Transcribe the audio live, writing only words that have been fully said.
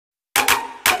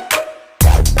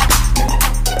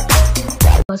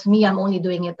Because me, I'm only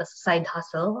doing it as a side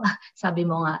hustle. Sabi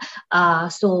mo nga.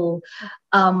 So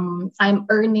I'm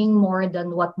earning more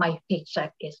than what my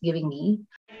paycheck is giving me.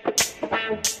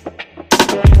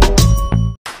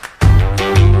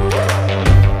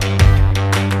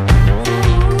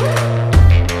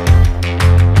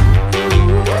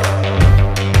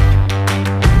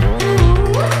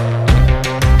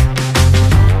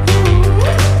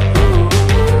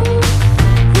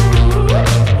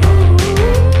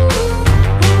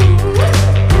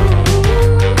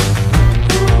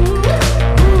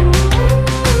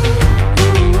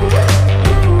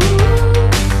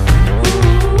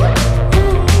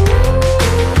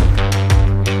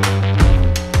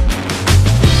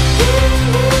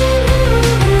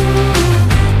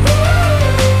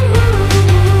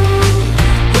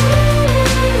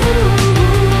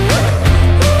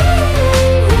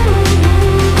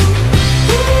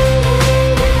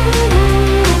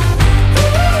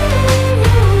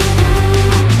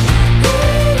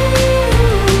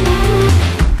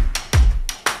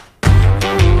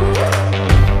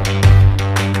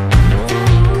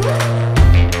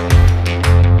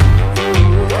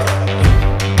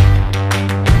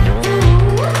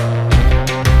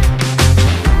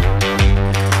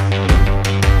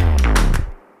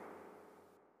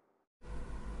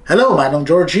 Hello, Manong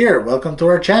George here. Welcome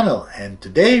to our channel. And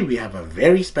today we have a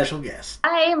very special guest.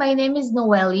 Hi, my name is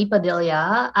Noelli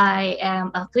Padilla. I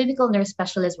am a clinical nurse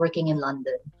specialist working in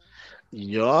London.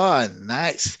 Yon,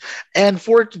 nice. And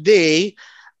for today,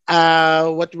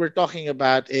 what we're talking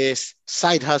about is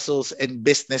side hustles and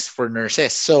business for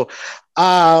nurses. So,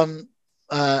 I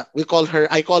call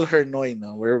her Noy.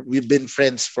 No? We've been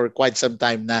friends for quite some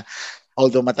time na,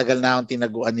 although matagal na akong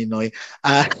tinaguan ni Noy.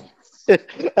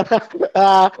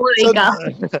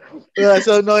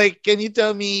 So Noy, can you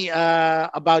tell me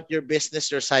about your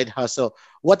business, your side hustle?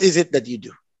 What is it that you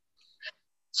do?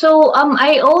 So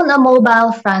I own a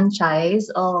mobile franchise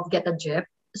of Get a Drip.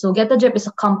 So Get a Drip is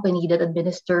a company that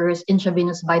administers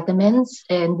intravenous vitamins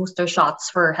and booster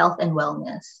shots for health and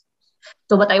wellness.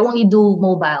 So but I only do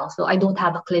mobile. So I don't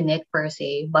have a clinic per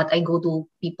se, but I go to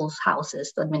people's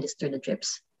houses to administer the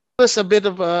drips. A bit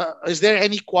of is there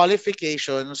any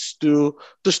qualifications to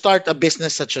start a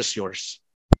business such as yours?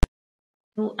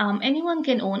 So anyone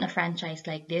can own a franchise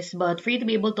like this, but for you to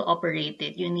be able to operate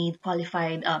it, you need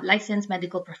qualified licensed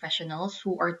medical professionals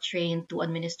who are trained to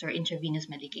administer intravenous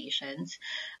medications.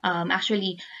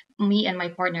 Actually, me and my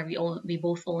partner, we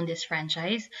both own this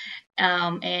franchise,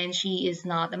 and she is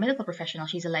not a medical professional.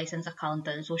 She's a licensed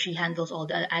accountant, so she handles all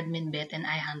the admin bit, and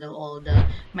I handle all the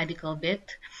medical bit.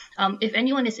 If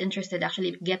anyone is interested,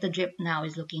 actually, Get a Drip now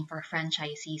is looking for a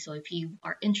franchisee. So if you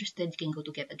are interested, you can go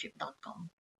to getadrip.com.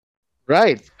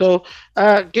 Right. So,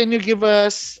 can you give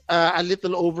us a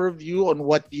little overview on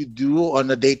what you do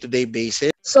on a day-to-day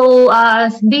basis? So,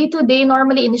 day-to-day,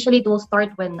 normally, initially, it will start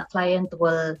when a client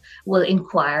will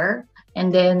inquire,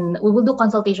 and then we will do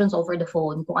consultations over the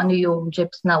phone kung ano yung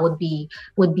drips na would be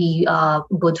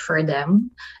good for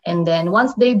them. And then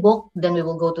once they book, then we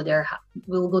will go to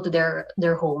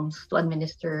their homes to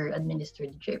administer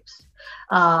the drips.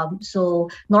 So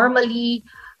normally,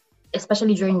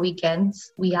 especially during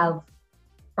weekends, we have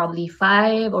probably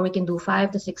 5 or we can do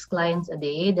 5 to 6 clients a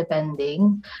day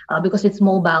depending because it's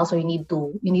mobile, so you need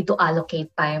to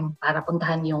allocate time para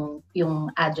puntahan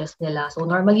yung address nila. So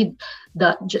normally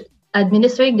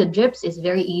administering the drips is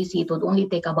very easy. It would only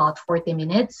take about 40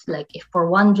 minutes. Like if for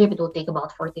one drip, it will take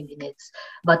about 40 minutes.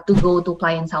 But to go to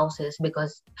clients' houses,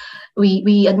 because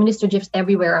we administer drips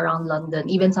everywhere around London,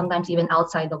 sometimes even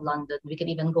outside of London. We can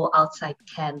even go outside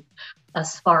Kent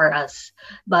as far as.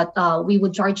 But we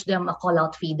would charge them a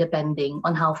call-out fee depending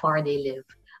on how far they live,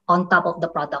 on top of the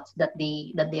products that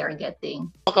they are getting.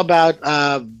 Talk about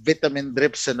vitamin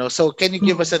drips, ano? So can you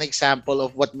give us an example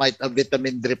of what might a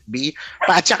vitamin drip be?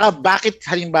 At saka bakit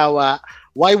halimbawa,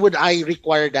 why would I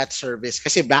require that service?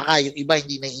 Kasi baka yung iba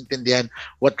hindi naiintindihan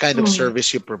what kind of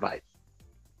service you provide.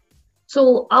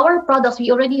 So our products, we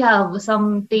already have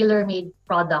some tailor-made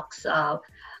products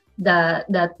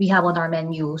that we have on our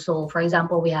menu. So for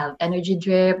example, we have energy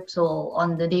drip. So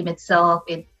on the name itself,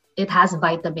 it has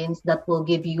vitamins that will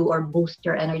give you or boost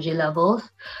your energy levels.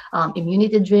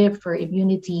 Immunity drip for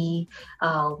immunity.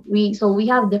 We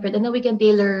have different, and then we can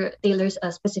tailor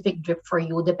a specific drip for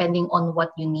you depending on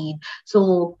what you need.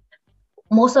 So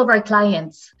most of our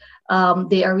clients,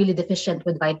 they are really deficient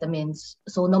with vitamins.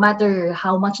 So no matter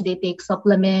how much they take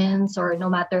supplements or no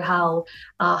matter how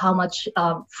much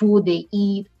food they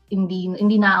eat,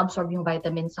 hindi na-absorb yung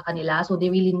vitamins sa kanila. So they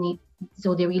really need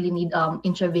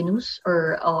intravenous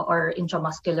or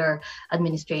intramuscular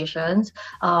administrations.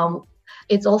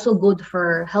 it's also good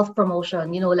for health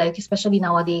promotion. Like especially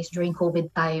nowadays during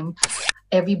COVID time,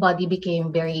 everybody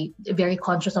became very very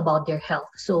conscious about their health.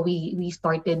 So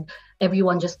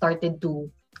everyone just started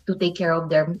to take care of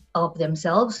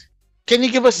themselves. Can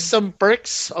you give us some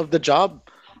perks of the job?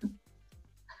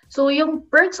 So yung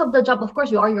perks of the job, of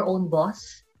course, you are your own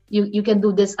boss. You can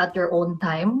do this at your own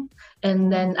time.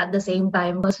 And then at the same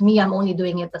time, because me, I'm only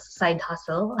doing it as a side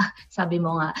hustle. Sabi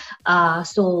mo nga.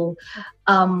 So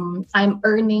I'm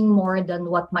earning more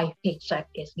than what my paycheck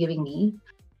is giving me.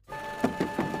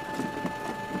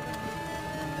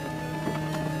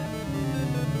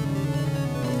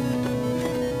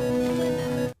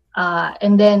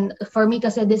 And then for me,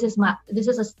 kasi this is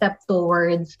a step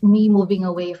towards me moving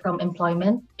away from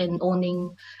employment and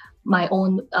owning my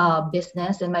own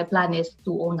business. And my plan is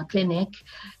to own a clinic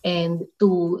and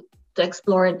to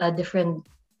explore a different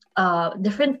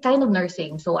kind of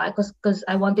nursing. So because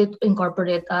I wanted to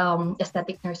incorporate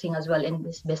aesthetic nursing as well in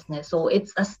this business. So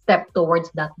it's a step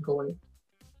towards that goal.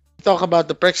 Talk about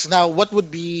the perks now. What would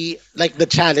be like the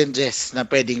challenges na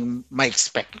pwedeng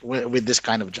ma-expect with this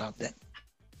kind of job then?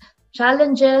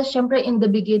 Challenges, syempre in the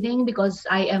beginning, because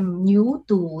I am new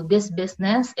to this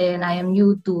business and I am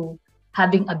new to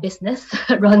having a business,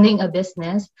 running a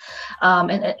business.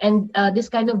 And this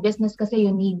kind of business kasi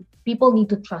people need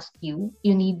to trust you.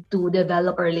 You need to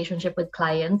develop a relationship with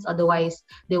clients. Otherwise,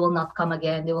 they will not come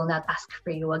again. They will not ask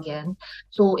for you again.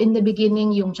 So in the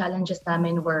beginning, yung challenges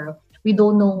namin were, we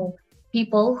don't know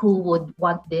people who would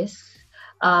want this.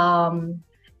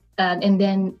 And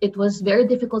then it was very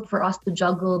difficult for us to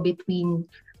juggle between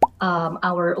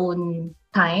our own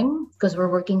time, because we're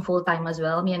working full time as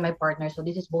well, me and my partner. So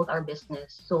this is both our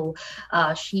business. So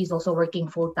she's also working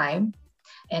full time,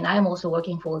 and I'm also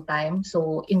working full time.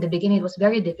 So in the beginning, it was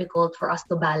very difficult for us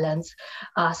to balance.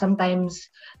 Sometimes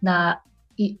na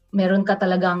meron ka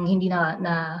talagang hindi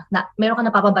meron ka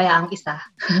napapabayaang isa,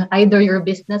 either your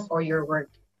business or your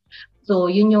work. So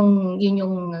yun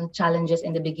yung challenges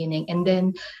in the beginning. And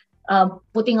then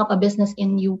putting up a business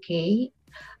in UK,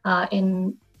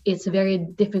 it's very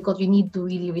difficult. You need to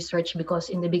really research, because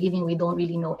in the beginning we don't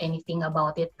really know anything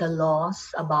about it, the laws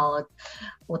about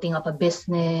putting up a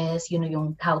business.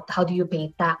 Yung how do you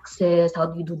pay taxes, how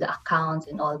do you do the accounts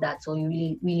and all that. So you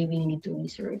really need to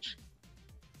research.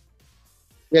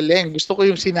 Galing. Gusto ko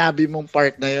yung sinabi mong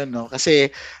part na yun, no?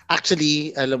 Kasi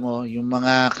actually, alam mo, yung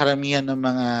mga karamihan ng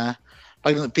mga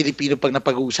Pilipino pag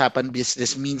napag-uusapan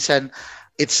business, minsan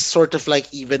it's sort of like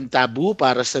even taboo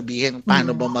para sabihin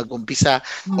paano ba mag-umpisa.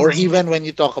 Or even when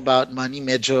you talk about money,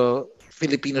 medyo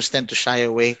Filipinos tend to shy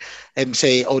away and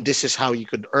say, oh, this is how you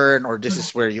could earn, or this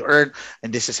is where you earn,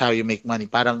 and this is how you make money.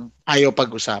 Parang ayaw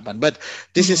pag-usapan. But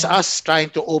this is us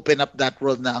trying to open up that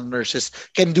world na ang nurses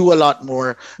can do a lot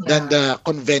more than the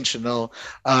conventional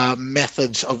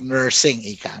methods of nursing.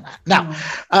 Ika nga. Now,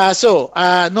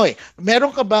 Noy,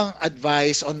 meron ka bang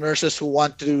advice on nurses who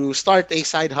want to start a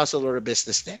side hustle or a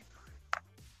business then?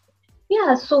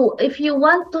 Yeah, so if you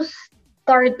want to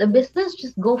start a business,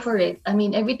 just go for it. I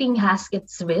mean, everything has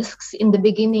its risks. In the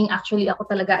beginning, actually, ako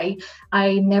talaga,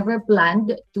 I never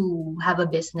planned to have a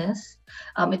business.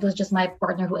 It was just my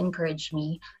partner who encouraged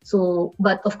me. So,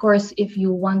 but of course, if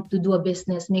you want to do a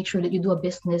business, make sure that you do a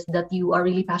business that you are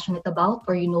really passionate about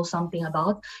or you know something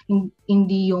about.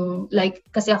 Hindi yung, like,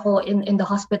 kasi ako in the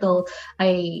hospital,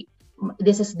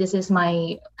 this is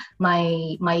my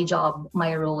job,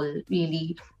 my role,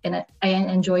 really, and I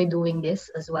enjoy doing this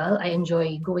as well. I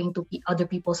enjoy going to other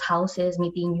people's houses,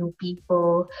 meeting new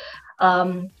people.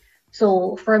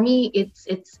 So for me, it's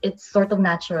sort of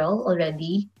natural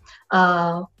already.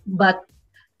 But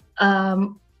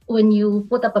when you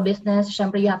put up a business,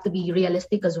 syempre you have to be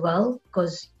realistic as well,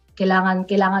 because kailangan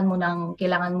mo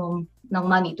ng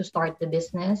money to start the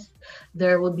business.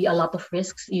 There would be a lot of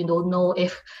risks. You don't know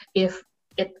if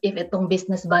itong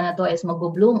business ba na to is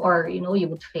mag-bloom, or you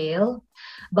would fail.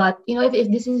 But if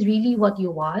this is really what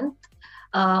you want,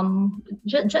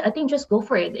 I think just go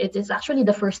for it. It's actually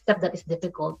the first step that is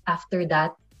difficult. After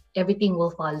that, everything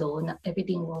will follow.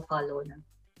 Everything will follow.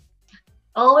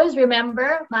 Always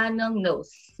remember, Manong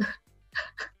knows.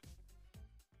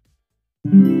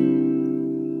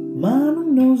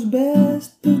 Manong knows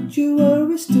best, put your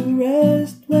worries to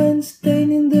rest when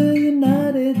staying in the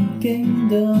United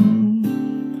Kingdom.